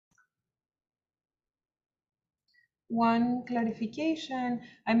one clarification.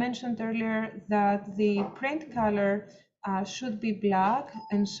 I mentioned earlier that the print color should be black,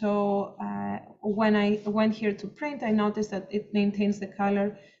 and so when I went here to print, I noticed that it maintains the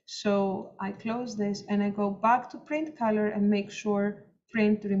color. So I close this and I go back to print color and make sure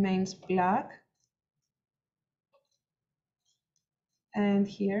print remains black. And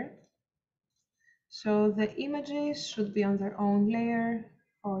here. So the images should be on their own layer,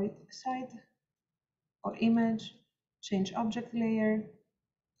 or side, or image, change object layer,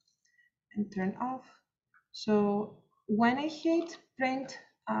 and turn off. So when I hit print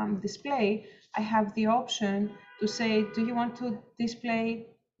display, I have the option to say, do you want to display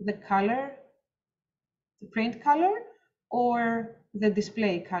the color, the print color, or the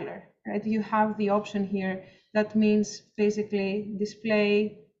display color, right? You have the option here. That means basically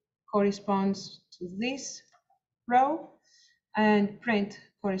display corresponds to this row and print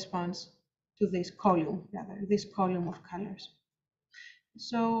corresponds to this column, rather, this column of colors.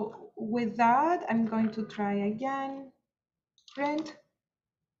 So with that, I'm going to try again, print.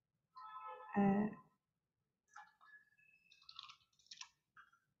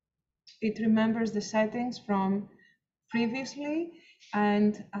 It remembers the settings from previously,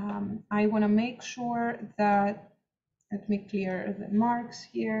 and I want to make sure that, let me clear the marks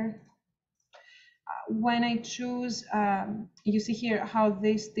here. When I choose, you see here how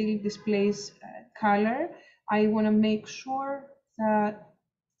this still displays color. I want to make sure that,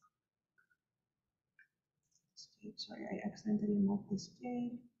 sorry, I accidentally moved the scale.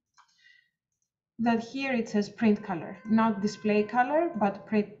 That here it says print color, not display color, but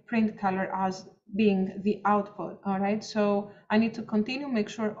print color as being the output. All right, so I need to continue, make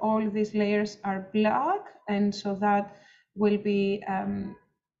sure all these layers are black, and so that will be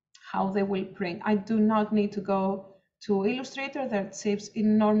how they will print. I do not need to go to Illustrator. That saves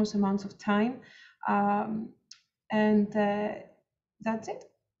enormous amounts of time. And that's it.